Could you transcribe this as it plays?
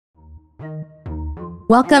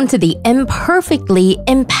Welcome to the Imperfectly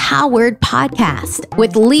Empowered podcast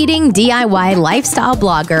with leading DIY lifestyle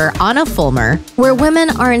blogger Anna Fulmer, where women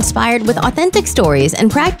are inspired with authentic stories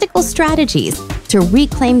and practical strategies to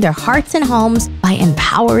reclaim their hearts and homes by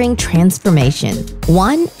empowering transformation,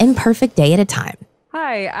 one imperfect day at a time.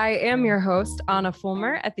 Hi, I am your host, Anna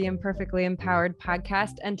Fulmer at the Imperfectly Empowered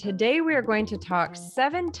podcast, and today we are going to talk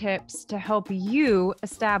 7 tips to help you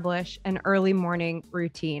establish an early morning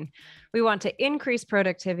routine. We want to increase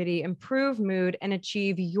productivity, improve mood, and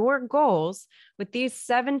achieve your goals with these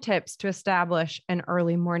 7 tips to establish an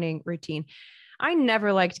early morning routine. I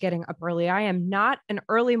never liked getting up early. I am not an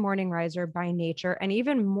early morning riser by nature, and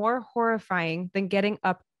even more horrifying than getting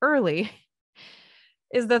up early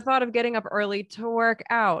is the thought of getting up early to work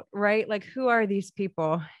out, right? Like, who are these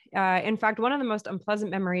people? In fact, one of the most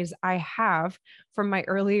unpleasant memories I have from my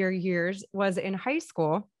earlier years was in high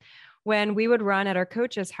school when we would run at our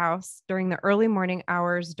coach's house during the early morning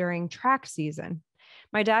hours during track season.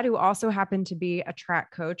 My dad, who also happened to be a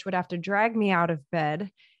track coach, would have to drag me out of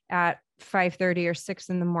bed at 5:30 or 6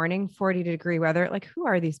 in the morning, 40-degree weather. Like, who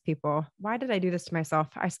are these people? Why did I do this to myself?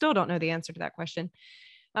 I still don't know the answer to that question.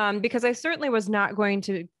 Because I certainly was not going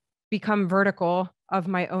to become vertical of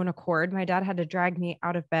my own accord. My dad had to drag me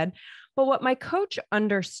out of bed. But what my coach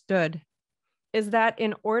understood is that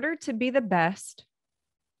in order to be the best,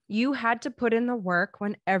 you had to put in the work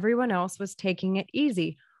when everyone else was taking it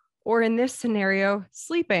easy, or in this scenario,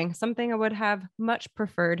 sleeping, something I would have much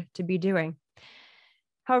preferred to be doing.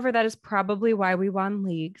 However, that is probably why we won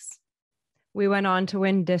leagues. We went on to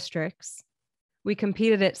win districts. We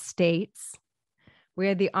competed at states. We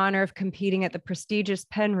had the honor of competing at the prestigious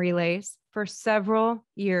Penn Relays for several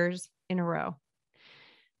years in a row.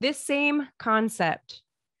 This same concept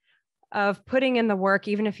of putting in the work,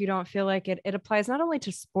 even if you don't feel like it, it applies not only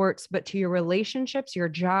to sports, but to your relationships, your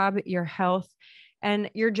job, your health, and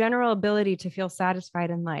your general ability to feel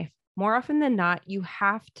satisfied in life. More often than not, you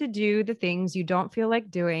have to do the things you don't feel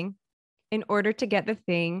like doing in order to get the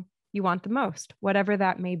thing you want the most, whatever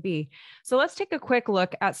that may be. So let's take a quick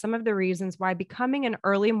look at some of the reasons why becoming an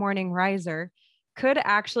early morning riser could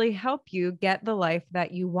actually help you get the life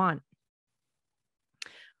that you want.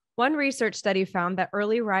 One research study found that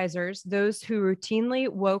early risers, those who routinely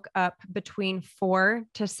woke up between 4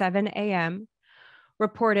 to 7 a.m.,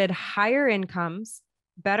 reported higher incomes,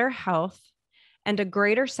 better health, and a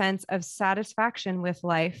greater sense of satisfaction with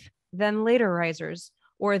life than later risers,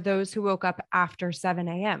 or those who woke up after 7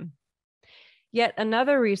 a.m. Yet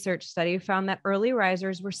another research study found that early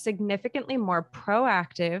risers were significantly more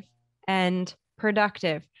proactive and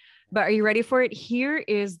productive. But are you ready for it? Here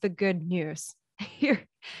is the good news.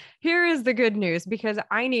 Here is the good news, because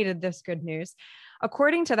I needed this good news.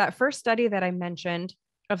 According to that first study that I mentioned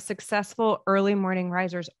of successful early morning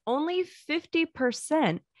risers, only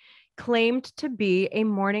 50% claimed to be a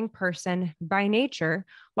morning person by nature,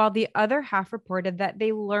 while the other half reported that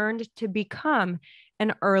they learned to become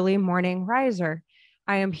an early morning riser.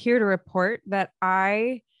 I am here to report that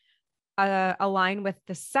I align with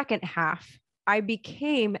the second half. I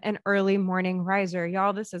became an early morning riser.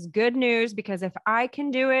 Y'all, this is good news, because if I can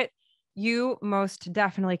do it, you most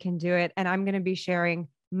definitely can do it. And I'm going to be sharing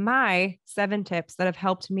my 7 tips that have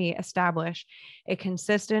helped me establish a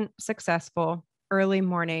consistent, successful early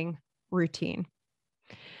morning routine.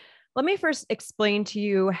 Let me first explain to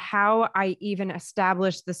you how I even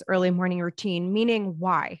established this early morning routine, meaning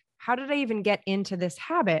why. How did I even get into this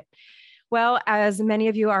habit? Well, as many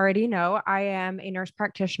of you already know, I am a nurse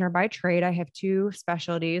practitioner by trade. I have 2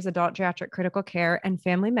 specialties, adult geriatric critical care and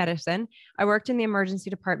family medicine. I worked in the emergency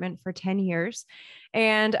department for 10 years.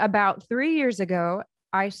 And about 3 years ago,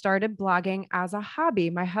 I started blogging as a hobby.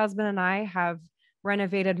 My husband and I have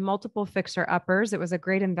renovated multiple fixer-uppers. It was a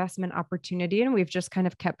great investment opportunity, and we've just kind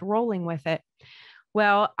of kept rolling with it.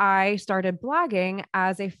 Well, I started blogging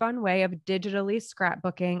as a fun way of digitally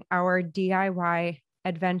scrapbooking our DIY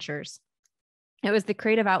adventures. It was the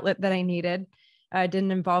creative outlet that I needed. It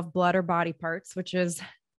didn't involve blood or body parts, which is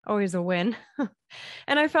always a win.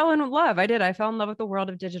 And I fell in love. I fell in love with the world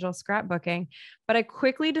of digital scrapbooking. But I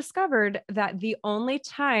quickly discovered that the only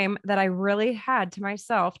time that I really had to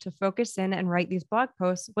myself to focus in and write these blog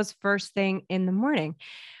posts was first thing in the morning.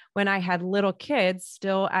 When I had little kids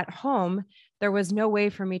still at home, there was no way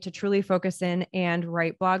for me to truly focus in and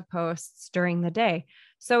write blog posts during the day.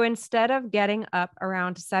 So instead of getting up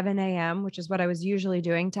around 7 a.m., which is what I was usually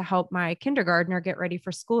doing to help my kindergartner get ready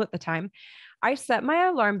for school at the time, I set my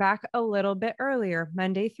alarm back a little bit earlier,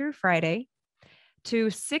 Monday through Friday, to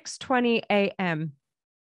 6:20 a.m.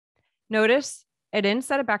 Notice I didn't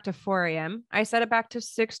set it back to 4 a.m. I set it back to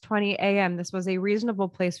 6:20 a.m. This was a reasonable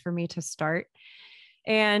place for me to start.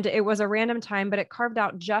 And it was a random time, but it carved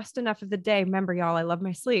out just enough of the day. Remember, y'all, I love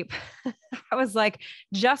my sleep. I was like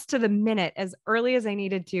just to the minute, as early as I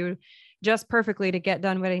needed to, just perfectly to get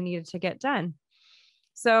done what I needed to get done.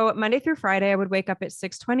 So Monday through Friday, I would wake up at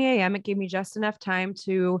 6:20 a.m. It gave me just enough time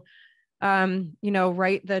to,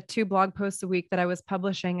 write the 2 blog posts a week that I was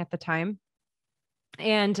publishing at the time.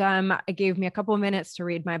 And it gave me a couple of minutes to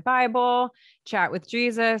read my Bible, chat with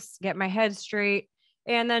Jesus, get my head straight,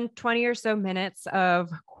 and then 20 or so minutes of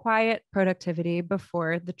quiet productivity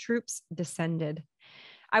before the troops descended.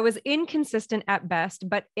 I was inconsistent at best,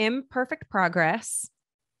 but imperfect progress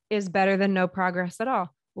is better than no progress at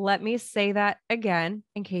all. Let me say that again,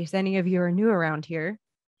 in case any of you are new around here.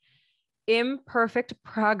 Imperfect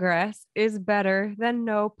progress is better than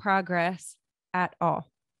no progress at all.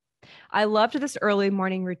 I loved this early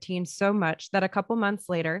morning routine so much that a couple months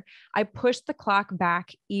later, I pushed the clock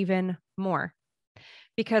back even more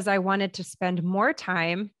because I wanted to spend more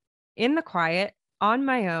time in the quiet on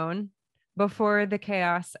my own before the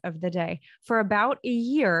chaos of the day. For about a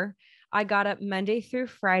year, I got up Monday through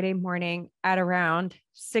Friday morning at around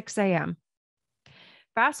 6 a.m.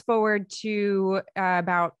 Fast forward to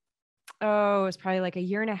it was probably like a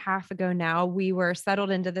year and a half ago now. We were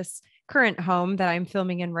settled into this current home that I'm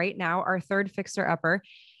filming in right now, our third fixer upper.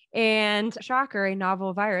 And shocker, a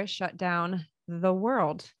novel virus shut down the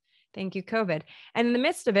world. Thank you, COVID. And in the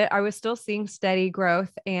midst of it, I was still seeing steady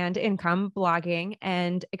growth and income blogging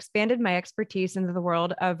and expanded my expertise into the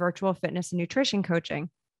world of virtual fitness and nutrition coaching.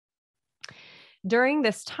 During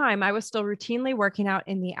this time, I was still routinely working out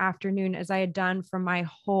in the afternoon as I had done for my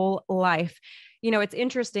whole life. It's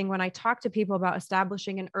interesting when I talk to people about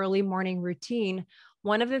establishing an early morning routine,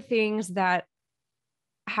 one of the things that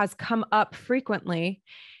has come up frequently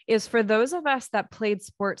is for those of us that played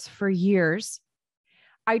sports for years,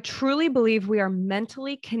 I truly believe we are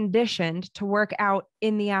mentally conditioned to work out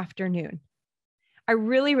in the afternoon. I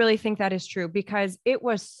really, really think that is true because it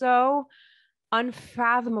was so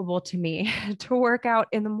unfathomable to me to work out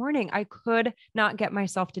in the morning. I could not get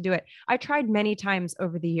myself to do it. I tried many times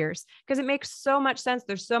over the years because it makes so much sense.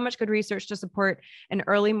 There's so much good research to support an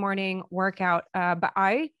early morning workout. But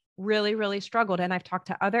I really, really struggled. And I've talked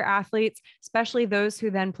to other athletes, especially those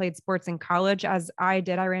who then played sports in college, as I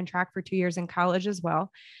did. I ran track for 2 years in college as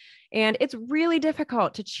well. And it's really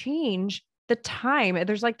difficult to change the time.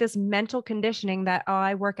 There's like this mental conditioning that,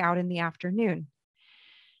 I work out in the afternoon.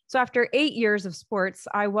 So after 8 years of sports,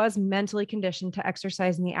 I was mentally conditioned to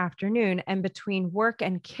exercise in the afternoon. And between work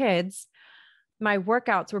and kids, my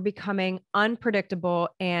workouts were becoming unpredictable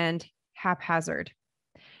and haphazard.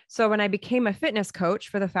 So when I became a fitness coach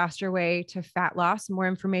for the Faster Way to Fat Loss, more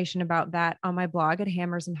information about that on my blog at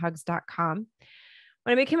hammersandhugs.com.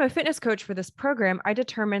 When I became a fitness coach for this program, I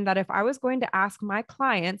determined that if I was going to ask my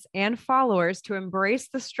clients and followers to embrace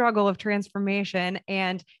the struggle of transformation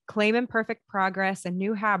and claim imperfect progress and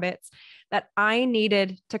new habits, that I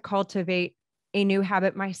needed to cultivate a new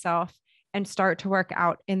habit myself and start to work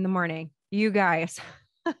out in the morning. You guys,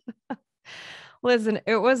 listen,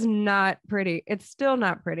 it was not pretty. It's still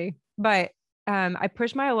not pretty, but I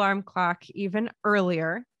pushed my alarm clock even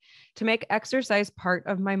earlier to make exercise part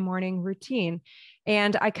of my morning routine.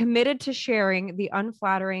 And I committed to sharing the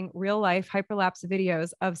unflattering real life hyperlapse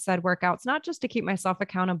videos of said workouts, not just to keep myself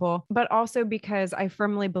accountable, but also because I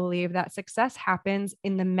firmly believe that success happens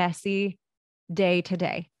in the messy day to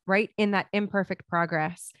day, right? In that imperfect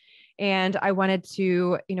progress. And I wanted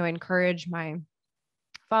to, encourage my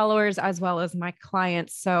followers as well as my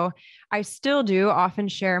clients. So I still do often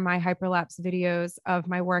share my hyperlapse videos of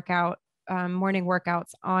my morning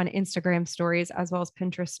workouts on Instagram stories as well as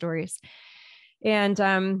Pinterest stories. And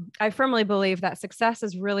I firmly believe that success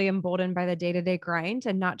is really emboldened by the day-to-day grind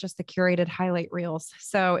and not just the curated highlight reels.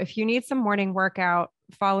 So if you need some morning workout,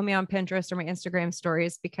 follow me on Pinterest or my Instagram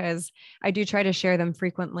stories because I do try to share them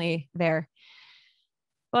frequently there.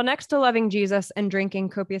 Well, next to loving Jesus and drinking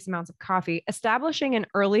copious amounts of coffee, establishing an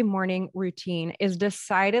early morning routine is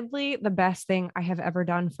decidedly the best thing I have ever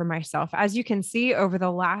done for myself. As you can see I've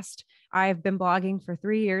been blogging for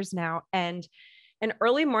 3 years now, and an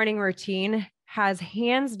early morning routine has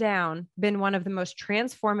hands down been one of the most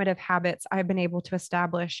transformative habits I've been able to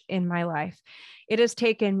establish in my life. It has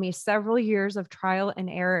taken me several years of trial and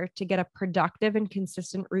error to get a productive and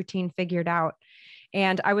consistent routine figured out.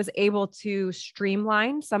 And I was able to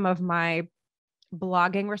streamline some of my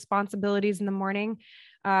blogging responsibilities in the morning.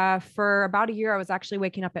 For about a year, I was actually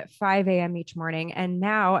waking up at 5 a.m. each morning. And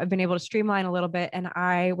now I've been able to streamline a little bit and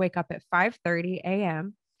I wake up at 5:30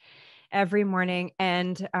 a.m. every morning.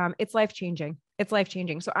 And it's life-changing. It's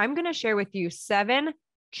life-changing. So I'm going to share with you 7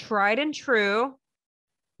 tried and true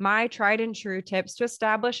my tried and true tips to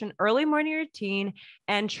establish an early morning routine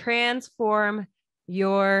and transform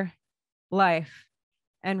your life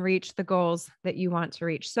and reach the goals that you want to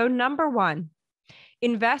reach. So number one,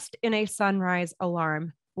 invest in a sunrise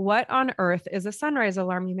alarm. What on earth is a sunrise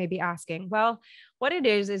alarm, you may be asking? Well, what it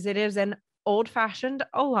is it is an old-fashioned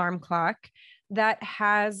alarm clock that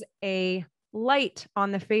has a light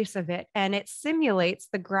on the face of it, and it simulates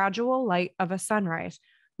the gradual light of a sunrise.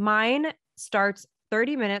 Mine starts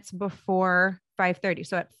 30 minutes before 5:30.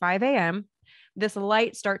 So at 5 a.m., this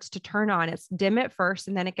light starts to turn on. It's dim at first,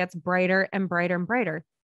 and then it gets brighter and brighter and brighter.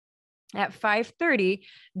 At 5:30,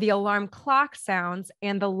 the alarm clock sounds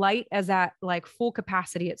and the light is at like full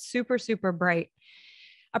capacity. It's super, super bright.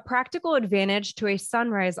 A practical advantage to a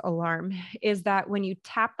sunrise alarm is that when you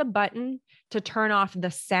tap the button to turn off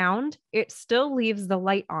the sound, it still leaves the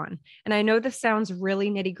light on. And I know this sounds really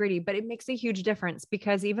nitty gritty, but it makes a huge difference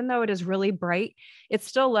because even though it is really bright, it's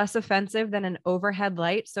still less offensive than an overhead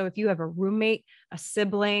light. So if you have a roommate, a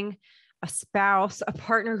sibling, a spouse, a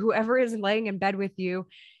partner, whoever is laying in bed with you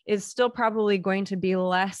is still probably going to be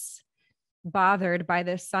less bothered by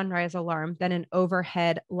this sunrise alarm than an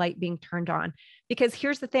overhead light being turned on. Because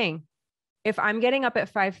here's the thing, if I'm getting up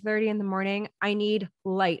at 5:30 in the morning, I need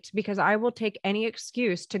light because I will take any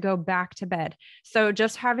excuse to go back to bed. So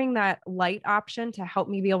just having that light option to help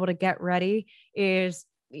me be able to get ready is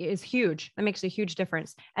huge. That makes a huge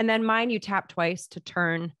difference. And then mine, you tap twice to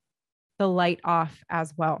turn the light off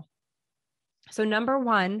as well. So number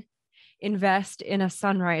one, invest in a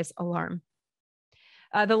sunrise alarm.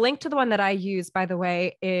 The link to the one that I use, by the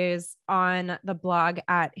way, is on the blog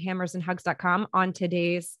at hammersandhugs.com on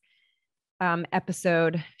today's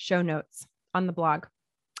episode show notes on the blog.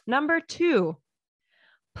 Number two,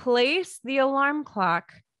 place the alarm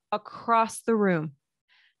clock across the room,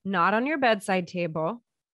 not on your bedside table,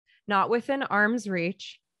 not within arm's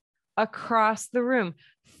reach, across the room.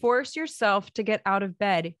 Force yourself to get out of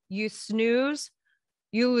bed. You snooze,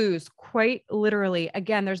 you lose, quite literally.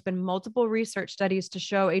 Again, there's been multiple research studies to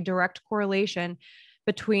show a direct correlation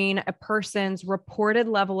between a person's reported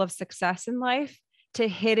level of success in life to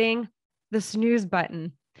hitting the snooze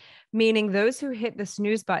button, meaning those who hit the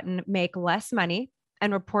snooze button make less money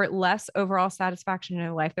and report less overall satisfaction in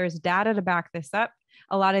their life. There's data to back this up.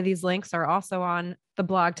 A lot of these links are also on the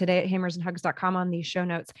blog today at hammersandhugs.com on these show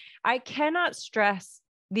notes. I cannot stress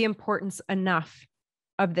the importance enough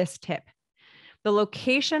of this tip. The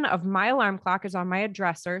location of my alarm clock is on my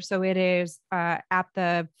dresser. So it is at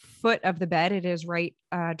the foot of the bed. It is right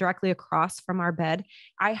directly across from our bed.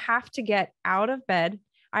 I have to get out of bed.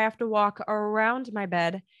 I have to walk around my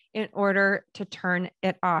bed in order to turn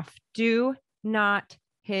it off. Do not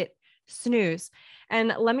hit snooze.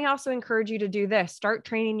 And let me also encourage you to do this. Start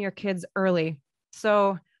training your kids early.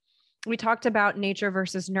 So we talked about nature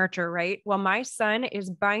versus nurture, right? Well, my son is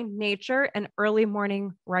by nature an early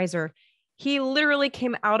morning riser. He literally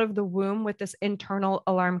came out of the womb with this internal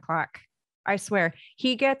alarm clock. I swear.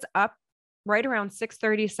 He gets up right around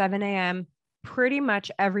 6:30, 7 a.m. pretty much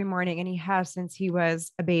every morning, and he has since he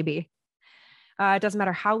was a baby. It doesn't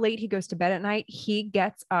matter how late he goes to bed at night, he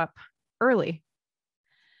gets up early.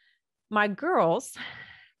 My girls,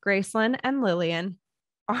 Gracelyn and Lillian,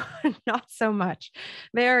 are not so much.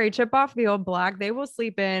 They are a chip off the old block. They will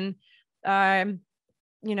sleep in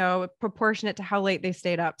proportionate to how late they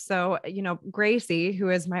stayed up. So, Gracie, who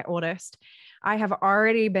is my oldest, I have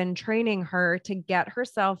already been training her to get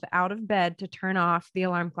herself out of bed to turn off the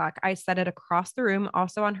alarm clock. I set it across the room,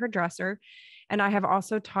 also on her dresser. And I have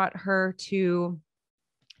also taught her to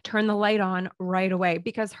turn the light on right away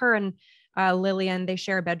because her and Lillian, they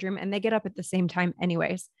share a bedroom and they get up at the same time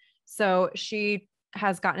anyways. So she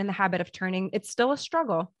has gotten in the habit of turning. It's still a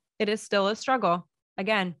struggle. It is still a struggle.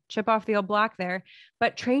 Again, chip off the old block there,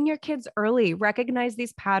 but train your kids early, recognize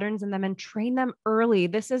these patterns in them and train them early.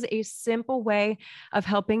 This is a simple way of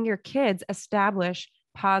helping your kids establish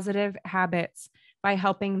positive habits by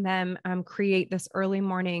helping them create this early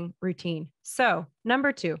morning routine. So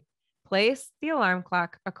number two, place the alarm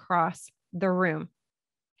clock across the room.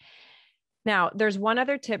 Now, there's one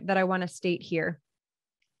other tip that I want to state here.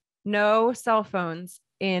 No cell phones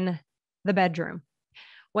in the bedroom.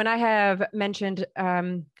 When I have mentioned,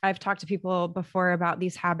 I've talked to people before about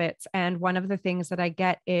these habits. And one of the things that I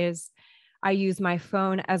get is I use my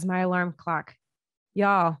phone as my alarm clock.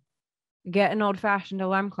 Y'all, get an old-fashioned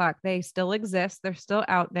alarm clock. They still exist. They're still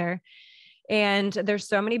out there. And there's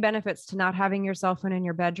so many benefits to not having your cell phone in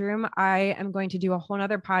your bedroom. I am going to do a whole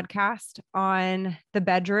nother podcast on the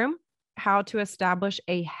bedroom, how to establish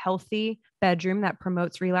a healthy bedroom that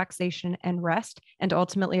promotes relaxation and rest and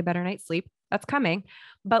ultimately a better night's sleep. That's coming.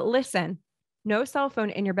 But listen, No cell phone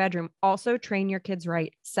in your bedroom. Also train your kids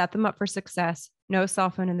right. Set them up for success. No cell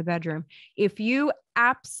phone in the bedroom. If you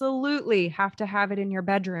absolutely have to have it in your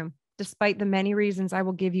bedroom, despite the many reasons I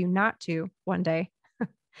will give you not to one day,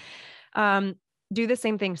 do the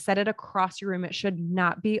same thing. Set it across your room. It should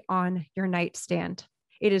not be on your nightstand.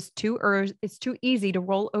 It's too easy to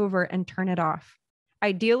roll over and turn it off.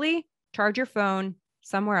 Ideally, charge your phone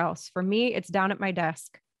somewhere else. For me, it's down at my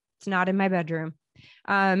desk. It's not in my bedroom.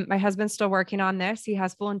 My husband's still working on this. He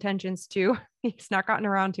has full intentions to. He's not gotten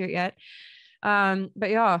around to it yet. But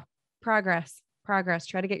yeah, progress.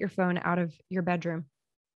 Try to get your phone out of your bedroom.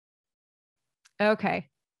 Okay.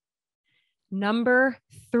 Number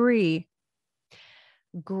 3,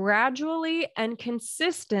 gradually and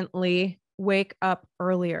consistently wake up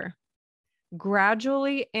earlier.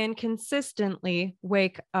 Gradually and consistently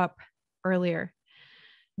wake up earlier.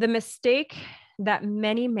 The mistake that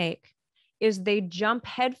many make is they jump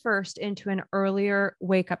headfirst into an earlier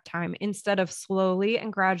wake up time instead of slowly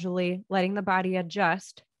and gradually letting the body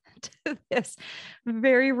adjust to this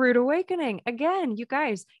very rude awakening. Again, you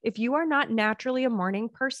guys, if you are not naturally a morning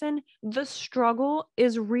person, the struggle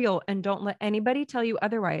is real, and don't let anybody tell you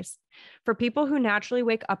otherwise. For people who naturally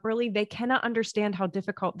wake up early, they cannot understand how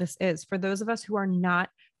difficult this is. For those of us who are not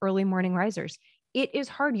early morning risers, it is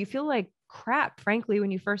hard. You feel like crap, frankly,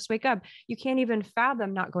 when you first wake up. You can't even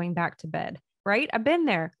fathom not going back to bed, right? I've been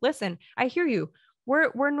there. Listen, I hear you.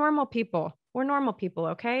 We're normal people. We're normal people,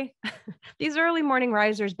 okay? These early morning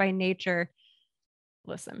risers by nature,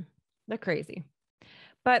 listen, they're crazy.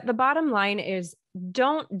 But the bottom line is,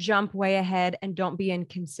 don't jump way ahead and don't be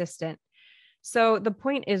inconsistent. So the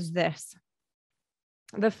point is this.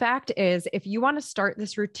 The fact is, if you want to start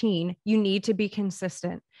this routine, you need to be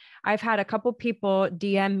consistent. I've had a couple people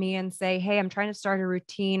DM me and say, hey, I'm trying to start a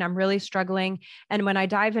routine. I'm really struggling. And when I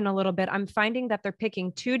dive in a little bit, I'm finding that they're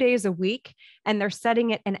picking 2 days a week and they're setting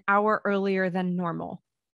it an hour earlier than normal.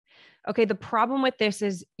 Okay. The problem with this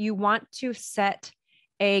is you want to set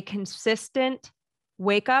a consistent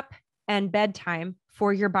wake up and bedtime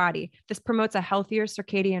for your body. This promotes a healthier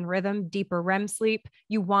circadian rhythm, deeper REM sleep.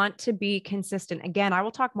 You want to be consistent. Again, I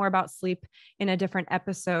will talk more about sleep in a different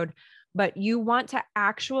episode, but you want to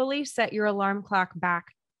actually set your alarm clock back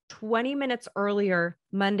 20 minutes earlier,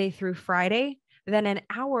 Monday through Friday, than an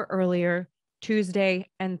hour earlier, Tuesday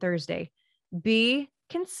and Thursday. Be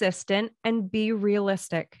consistent and be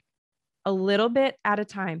realistic. A little bit at a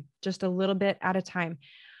time, just a little bit at a time.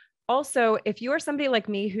 Also, if you are somebody like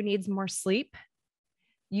me who needs more sleep,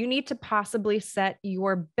 you need to possibly set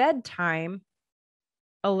your bedtime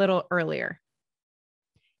a little earlier.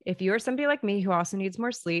 If you are somebody like me who also needs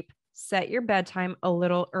more sleep, set your bedtime a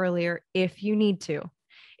little earlier if you need to.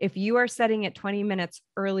 If you are setting it 20 minutes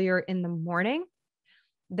earlier in the morning,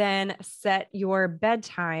 then set your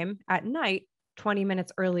bedtime at night 20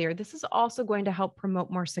 minutes earlier. This is also going to help promote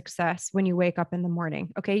more success when you wake up in the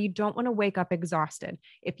morning. Okay. You don't want to wake up exhausted.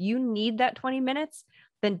 If you need that 20 minutes,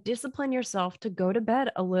 then discipline yourself to go to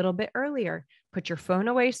bed a little bit earlier. Put your phone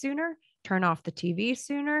away sooner, turn off the TV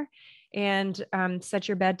sooner, and set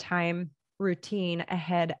your bedtime routine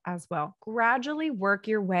ahead as well. Gradually work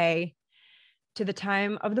your way to the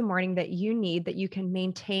time of the morning that you need, that you can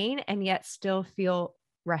maintain and yet still feel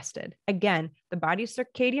rested. Again, the body's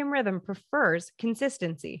circadian rhythm prefers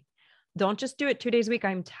consistency. Don't just do it 2 days a week.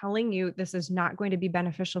 I'm telling you, this is not going to be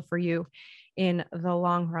beneficial for you in the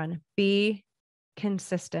long run. Be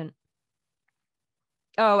consistent.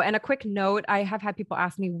 Oh, and a quick note. I have had people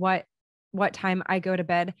ask me what time I go to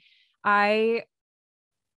bed.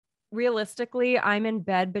 Realistically, I'm in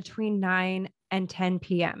bed between 9 and 10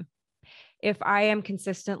 p.m. If I am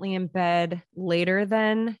consistently in bed later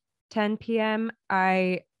than 10 p.m.,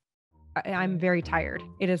 I'm very tired.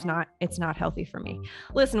 It's not healthy for me.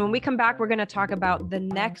 Listen, when we come back, we're going to talk about the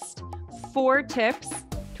next 4 tips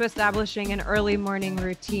to establishing an early morning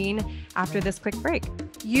routine after this quick break.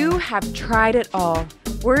 You have tried it all.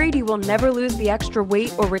 Worried you will never lose the extra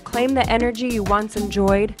weight or reclaim the energy you once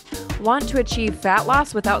enjoyed? Want to achieve fat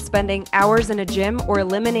loss without spending hours in a gym or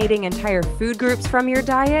eliminating entire food groups from your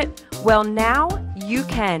diet? Well, now you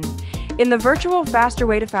can. In the virtual Faster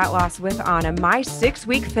Way to Fat Loss with Anna, my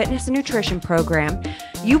 6-week fitness and nutrition program,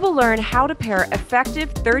 you will learn how to pair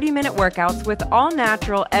effective 30-minute workouts with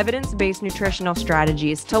all-natural, evidence-based nutritional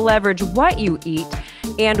strategies to leverage what you eat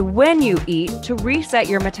and when you eat to reset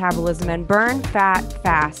your metabolism and burn fat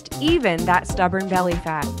fast, even that stubborn belly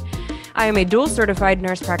fat. I am a dual certified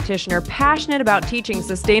nurse practitioner passionate about teaching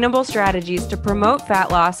sustainable strategies to promote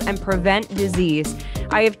fat loss and prevent disease.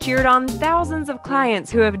 I have cheered on thousands of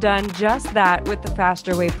clients who have done just that with the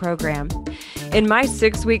Faster Way program. In my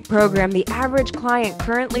 6-week program, the average client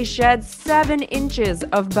currently sheds 7 inches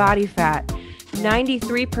of body fat.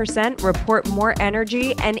 93% report more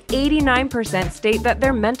energy, and 89% state that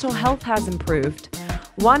their mental health has improved.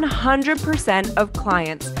 100% of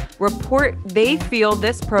clients report they feel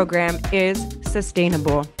this program is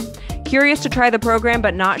sustainable. Curious to try the program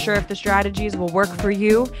but not sure if the strategies will work for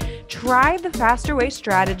you? Try the Faster Way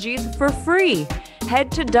strategies for free.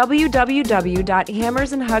 Head to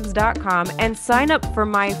www.hammersandhugs.com and sign up for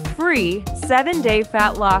my free 7-day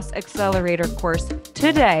fat loss accelerator course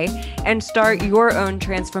today and start your own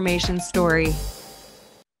transformation story.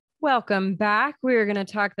 Welcome back. We're going to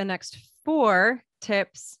talk the next 4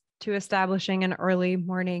 tips to establishing an early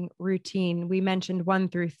morning routine. We mentioned 1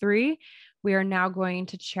 through 3. We are now going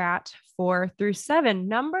to chat 4 through 7.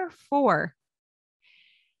 Number 4,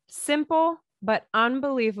 simple but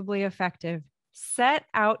unbelievably effective. Set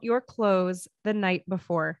out your clothes the night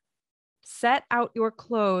before. Set out your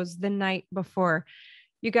clothes the night before.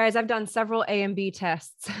 You guys, I've done several A and B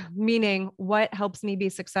tests, meaning what helps me be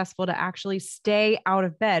successful to actually stay out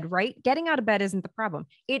of bed, right? Getting out of bed isn't the problem.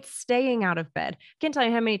 It's staying out of bed. I can't tell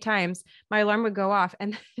you how many times my alarm would go off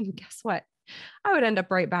and then guess what? I would end up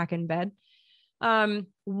right back in bed.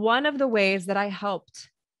 One of the ways that I helped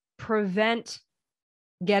prevent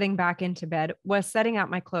getting back into bed was setting out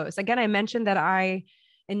my clothes. Again, I mentioned that I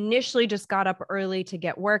initially just got up early to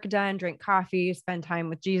get work done, drink coffee, spend time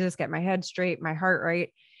with Jesus, get my head straight, my heart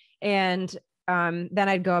right. And then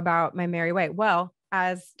I'd go about my merry way. Well,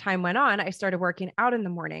 as time went on, I started working out in the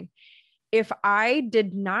morning. If I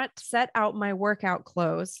did not set out my workout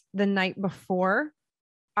clothes the night before,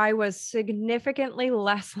 I was significantly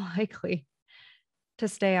less likely to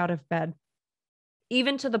stay out of bed.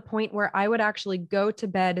 Even to the point where I would actually go to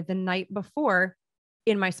bed the night before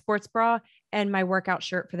in my sports bra and my workout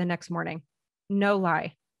shirt for the next morning. No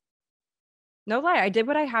lie. No lie. I did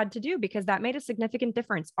what I had to do because that made a significant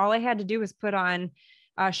difference. All I had to do was put on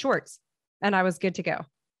shorts and I was good to go.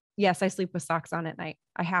 Yes, I sleep with socks on at night.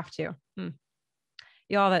 I have to.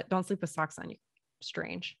 Y'all that don't sleep with socks on, you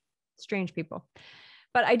strange people.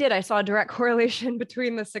 But I did. I saw a direct correlation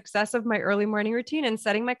between the success of my early morning routine and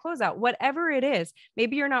setting my clothes out, whatever it is.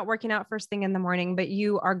 Maybe you're not working out first thing in the morning, but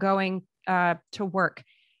you are going to work.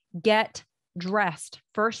 Get dressed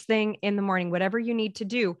first thing in the morning, whatever you need to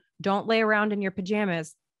do. Don't lay around in your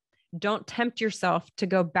pajamas. Don't tempt yourself to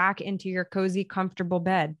go back into your cozy, comfortable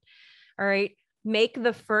bed. All right. Make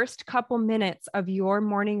the first couple minutes of your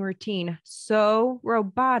morning routine so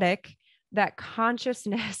robotic that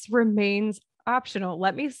consciousness remains optional.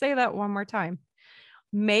 Let me say that one more time.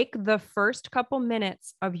 Make the first couple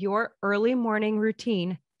minutes of your early morning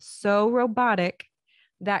routine so robotic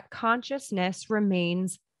that consciousness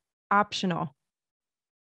remains optional.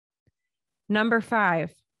 Number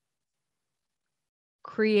 5,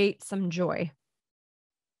 create some joy.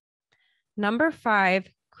 Number 5,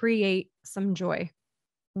 create some joy.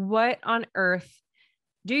 What on earth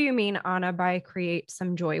do you mean, Anna, by create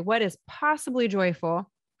some joy? What is possibly joyful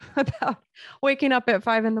about waking up at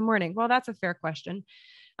 5 a.m? Well, that's a fair question.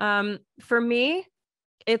 For me,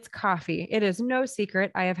 it's coffee. It is no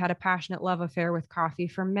secret. I have had a passionate love affair with coffee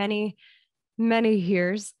for many, many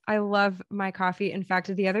years. I love my coffee. In fact,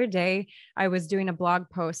 the other day I was doing a blog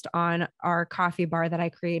post on our coffee bar that I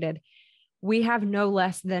created. We have no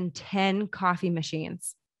less than 10 coffee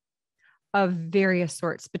machines of various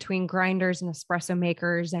sorts, between grinders and espresso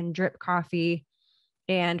makers and drip coffee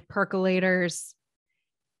and percolators.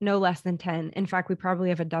 No less than 10. In fact, we probably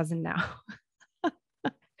have a dozen now.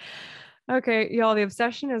 Okay, y'all, the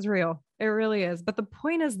obsession is real. It really is. But the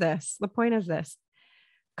point is this.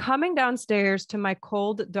 Coming downstairs to my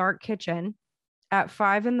cold, dark kitchen at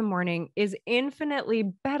 5 a.m. is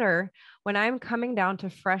infinitely better when I'm coming down to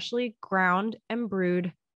freshly ground and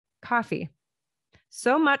brewed coffee.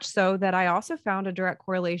 So much so that I also found a direct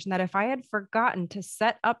correlation that if I had forgotten to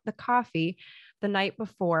set up the coffee the night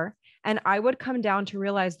before, and I would come down to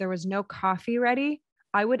realize there was no coffee ready,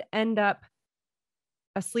 I would end up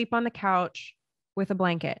asleep on the couch with a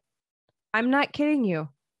blanket. I'm not kidding you.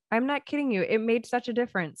 It made such a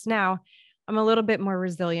difference. Now, I'm a little bit more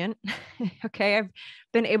resilient. Okay. I've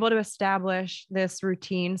been able to establish this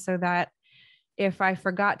routine so that if I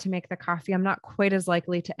forgot to make the coffee, I'm not quite as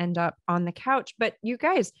likely to end up on the couch. But you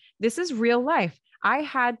guys, this is real life. I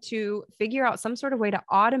had to figure out some sort of way to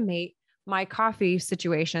automate my coffee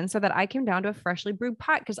situation so that I came down to a freshly brewed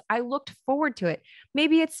pot because I looked forward to it.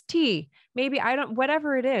 Maybe it's tea. Maybe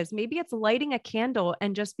whatever it is, maybe it's lighting a candle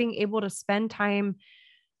and just being able to spend time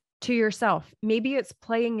to yourself. Maybe it's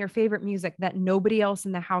playing your favorite music that nobody else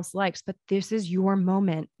in the house likes, but this is your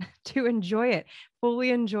moment to enjoy it.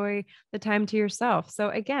 Fully enjoy the time to yourself. So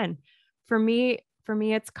again, for me,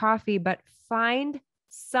 it's coffee, but find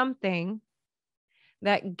something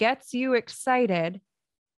that gets you excited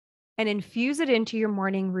and infuse it into your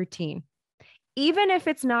morning routine. Even if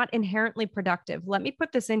it's not inherently productive. Let me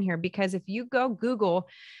put this in here, because if you go Google,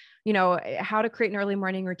 how to create an early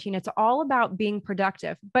morning routine, it's all about being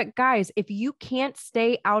productive. But guys, if you can't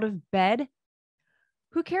stay out of bed,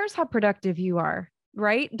 who cares how productive you are,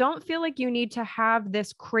 right? Don't feel like you need to have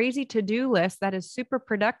this crazy to-do list that is super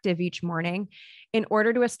productive each morning in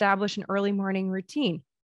order to establish an early morning routine.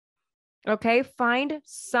 Okay. Find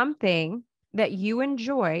something that you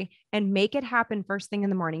enjoy and make it happen first thing in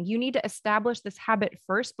the morning. You need to establish this habit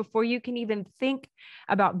first before you can even think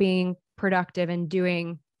about being productive and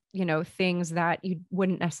doing, things that you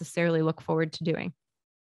wouldn't necessarily look forward to doing.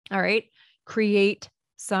 All right. Create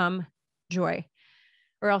some joy,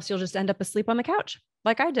 or else you'll just end up asleep on the couch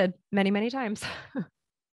like I did many, many times.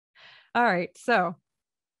 All right. So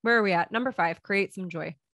where are we at? Number 5, create some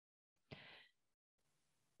joy.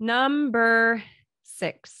 Number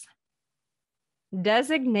 6,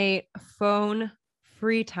 designate phone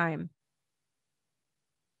free time.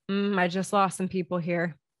 I just lost some people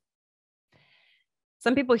here.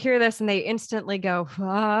 Some people hear this and they instantly go,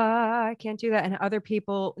 I can't do that. And other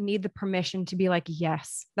people need the permission to be like,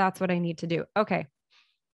 yes, that's what I need to do. Okay.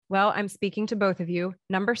 Well, I'm speaking to both of you.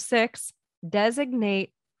 Number 6,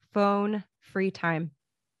 designate phone free time.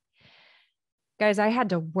 Guys, I had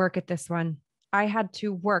to work at this one. I had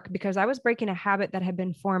to work because I was breaking a habit that had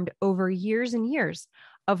been formed over years and years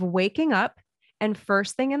of waking up, and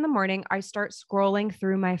first thing in the morning, I start scrolling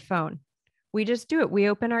through my phone. We just do it. We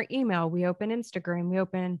open our email, we open Instagram, we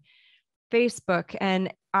open Facebook,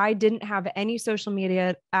 and I didn't have any social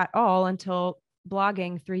media at all until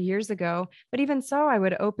blogging 3 years ago. But even so, I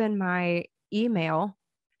would open my email.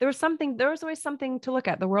 There was always something to look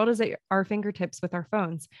at. The world is at our fingertips with our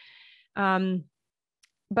phones.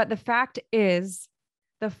 But the fact is,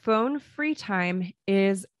 the phone free time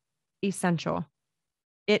is essential.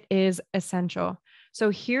 It is essential. So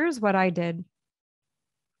here's what I did.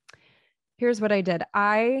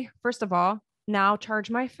 I, first of all, now charge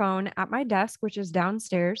my phone at my desk, which is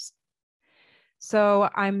downstairs. So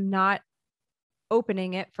I'm not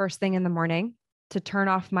opening it first thing in the morning to turn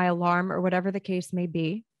off my alarm or whatever the case may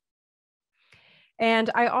be. And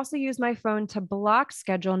I also use my phone to block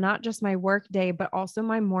schedule, not just my work day, but also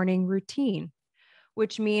my morning routine,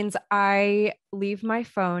 which means I leave my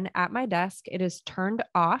phone at my desk. It is turned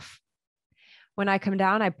off. When I come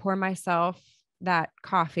down, I pour myself that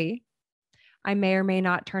coffee. I may or may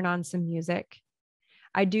not turn on some music.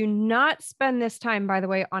 I do not spend this time, by the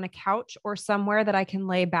way, on a couch or somewhere that I can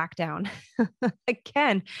lay back down.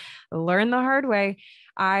 Again, learn the hard way.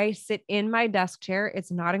 I sit in my desk chair.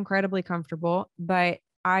 It's not incredibly comfortable, but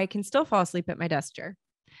I can still fall asleep at my desk chair.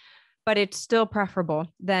 But it's still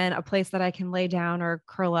preferable than a place that I can lay down or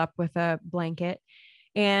curl up with a blanket.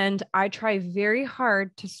 And I try very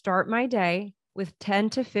hard to start my day with 10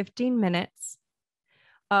 to 15 minutes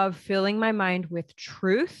of filling my mind with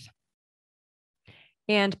truth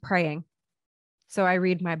and praying. So I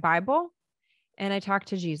read my Bible and I talk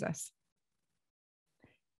to Jesus.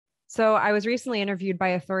 So I was recently interviewed by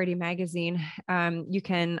Authority Magazine. You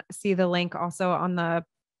can see the link also on the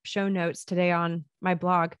show notes today on my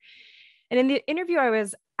blog. And in the interview, I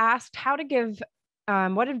was asked how to give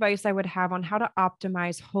what advice I would have on how to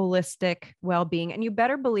optimize holistic well-being. And you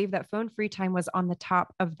better believe that phone free time was on the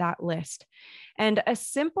top of that list. And a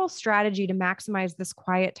simple strategy to maximize this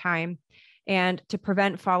quiet time and to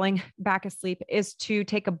prevent falling back asleep is to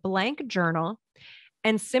take a blank journal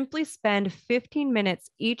and simply spend 15 minutes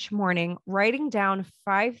each morning writing down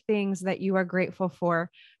 5 things that you are grateful for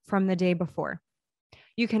from the day before.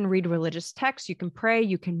 You can read religious texts, you can pray,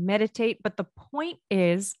 you can meditate, but the point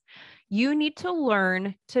is you need to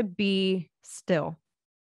learn to be still.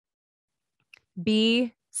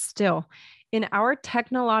 Be still. In our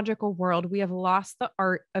technological world, we have lost the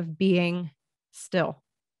art of being still.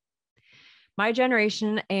 My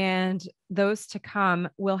generation and those to come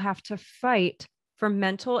will have to fight for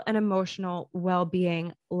mental and emotional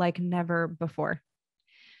well-being like never before.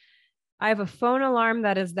 I have a phone alarm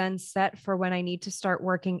that is then set for when I need to start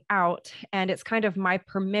working out, and it's kind of my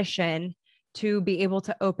permission to be able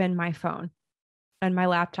to open my phone and my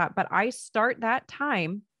laptop. But I start that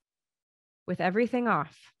time with everything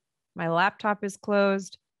off. My laptop is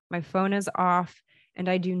closed, my phone is off, and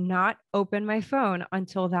I do not open my phone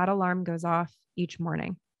until that alarm goes off each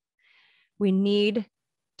morning. We need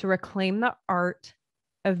to reclaim the art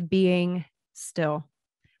of being still.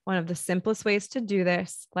 One of the simplest ways to do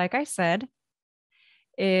this, like I said,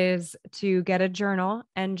 is to get a journal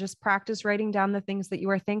and just practice writing down the things that you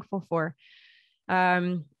are thankful for.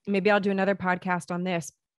 Maybe I'll do another podcast on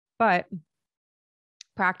this, but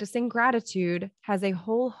practicing gratitude has a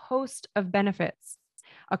whole host of benefits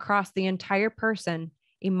across the entire person: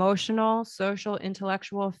 emotional, social,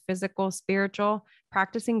 intellectual, physical, spiritual.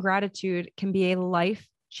 Practicing gratitude can be a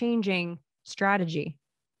life-changing strategy.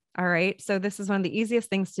 All right. So this is one of the easiest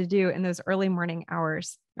things to do in those early morning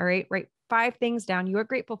hours. All right. Write 5 things down you are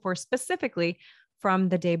grateful for specifically from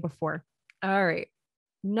the day before. All right.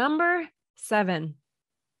 Number 7.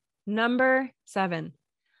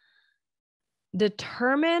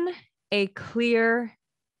 Determine a clear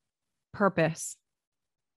purpose.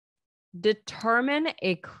 Determine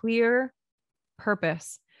a clear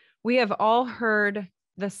purpose. We have all heard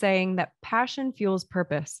the saying that passion fuels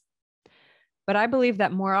purpose. But I believe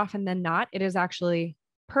that more often than not, it is actually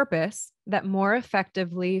purpose that more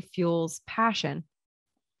effectively fuels passion.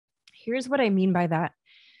 Here's what I mean by that.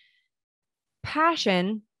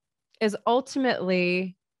 Passion is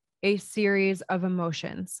ultimately a series of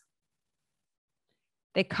emotions.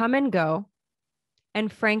 They come and go,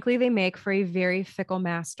 and frankly, they make for a very fickle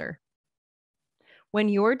master. When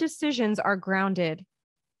your decisions are grounded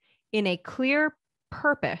in a clear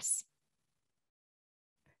purpose,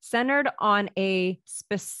 centered on a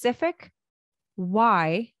specific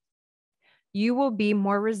why, you will be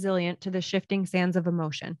more resilient to the shifting sands of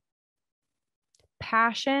emotion.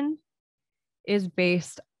 Passion is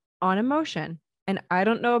based on emotion. And I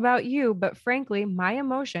don't know about you, but frankly, my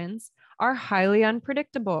emotions are highly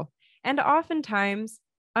unpredictable and oftentimes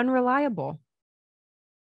unreliable.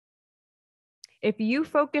 If you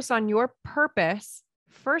focus on your purpose,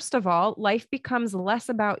 first of all, life becomes less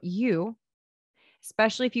about you,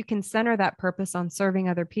 especially if you can center that purpose on serving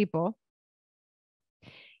other people.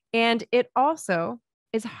 And it also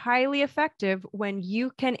is highly effective when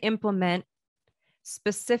you can implement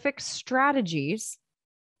specific strategies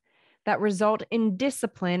that result in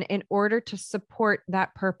discipline in order to support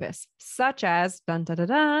that purpose, such as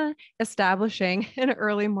establishing an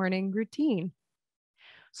early morning routine.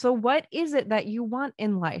 So what is it that you want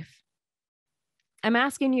in life? I'm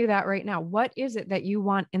asking you that right now. What is it that you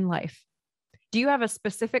want in life? Do you have a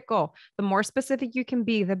specific goal? The more specific you can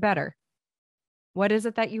be, the better. What is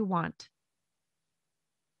it that you want?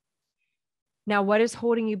 Now, what is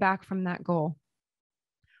holding you back from that goal?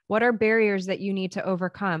 What are barriers that you need to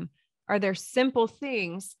overcome? Are there simple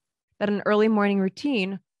things that an early morning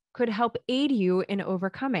routine could help aid you in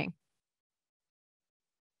overcoming?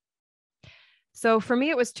 So for me,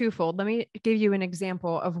 it was twofold. Let me give you an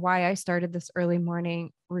example of why I started this early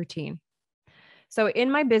morning routine. So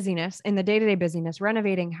in my busyness, in the day-to-day busyness,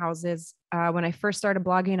 renovating houses, when I first started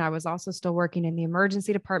blogging, I was also still working in the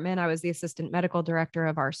emergency department. I was the assistant medical director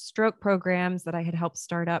of our stroke programs that I had helped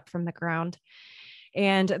start up from the ground.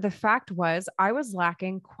 And the fact was, I was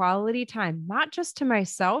lacking quality time, not just to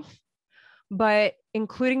myself, but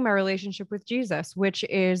including my relationship with Jesus, which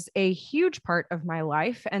is a huge part of my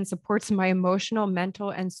life and supports my emotional, mental,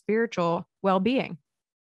 and spiritual well-being.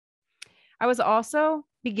 I was also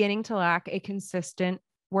beginning to lack a consistent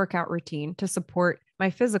workout routine to support my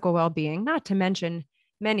physical well-being, not to mention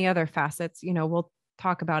many other facets. You know, we'll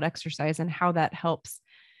talk about exercise and how that helps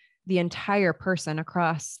the entire person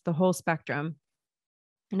across the whole spectrum,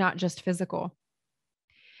 not just physical.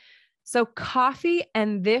 So coffee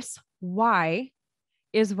and this why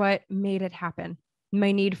is what made it happen.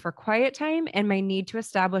 My need for quiet time and my need to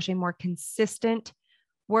establish a more consistent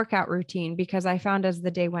workout routine, because I found as the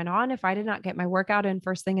day went on, if I did not get my workout in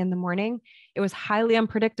first thing in the morning, it was highly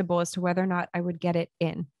unpredictable as to whether or not I would get it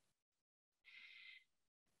in.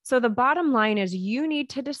 So the bottom line is you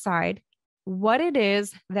need to decide what it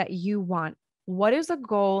is that you want. What is a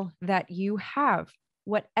goal that you have?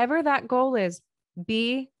 Whatever that goal is,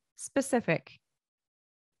 be specific.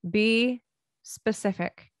 Be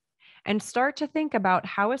specific. And start to think about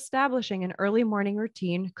how establishing an early morning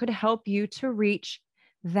routine could help you to reach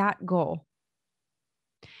that goal.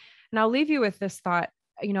 And I'll leave you with this thought.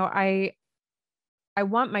 You know, I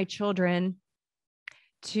want my children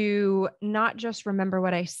to not just remember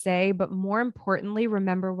what I say, but more importantly,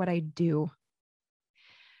 remember what I do.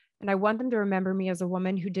 And I want them to remember me as a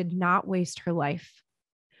woman who did not waste her life,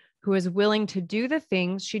 who is willing to do the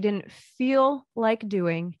things she didn't feel like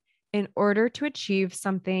doing in order to achieve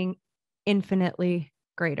something infinitely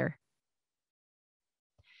greater.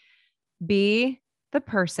 Be the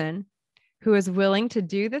person who is willing to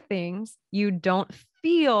do the things you don't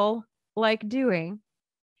feel like doing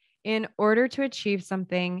in order to achieve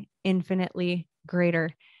something infinitely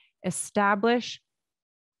greater. Establish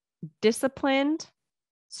disciplined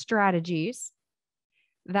strategies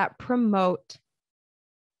that promote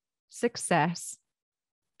success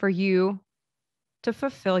for you to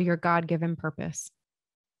fulfill your God-given purpose.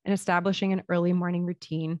 And establishing an early morning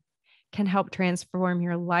routine can help transform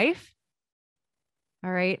your life,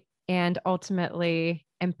 all right, and ultimately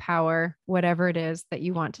empower whatever it is that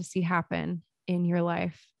you want to see happen in your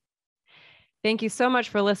life. Thank you so much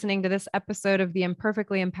for listening to this episode of the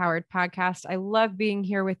Imperfectly Empowered podcast. I love being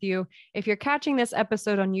here with you. If you're catching this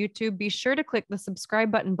episode on YouTube, be sure to click the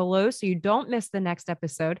subscribe button below so you don't miss the next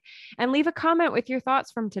episode, and leave a comment with your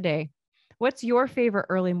thoughts from today. What's your favorite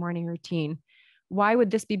early morning routine? Why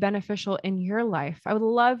would this be beneficial in your life? I would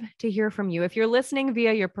love to hear from you. If you're listening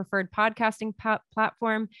via your preferred podcasting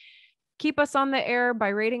platform, keep us on the air by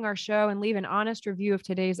rating our show and leave an honest review of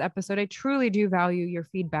today's episode. I truly do value your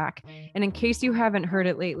feedback. And in case you haven't heard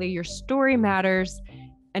it lately, your story matters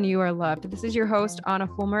and you are loved. This is your host, Anna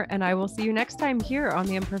Fulmer, and I will see you next time here on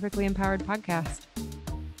the Imperfectly Empowered podcast.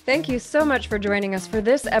 Thank you so much for joining us for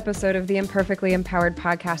this episode of the Imperfectly Empowered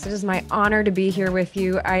podcast. It is my honor to be here with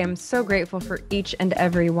you. I am so grateful for each and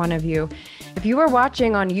every one of you. If you are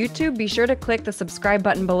watching on YouTube, be sure to click the subscribe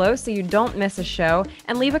button below so you don't miss a show,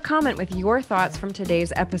 and leave a comment with your thoughts from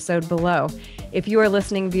today's episode below. If you are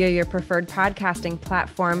listening via your preferred podcasting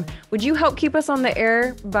platform, would you help keep us on the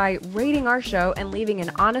air by rating our show and leaving an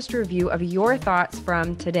honest review of your thoughts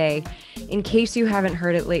from today? In case you haven't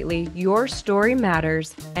heard it lately, your story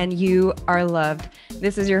matters and you are loved.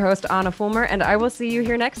 This is your host, Anna Fulmer, and I will see you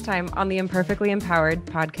here next time on the Imperfectly Empowered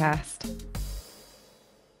podcast.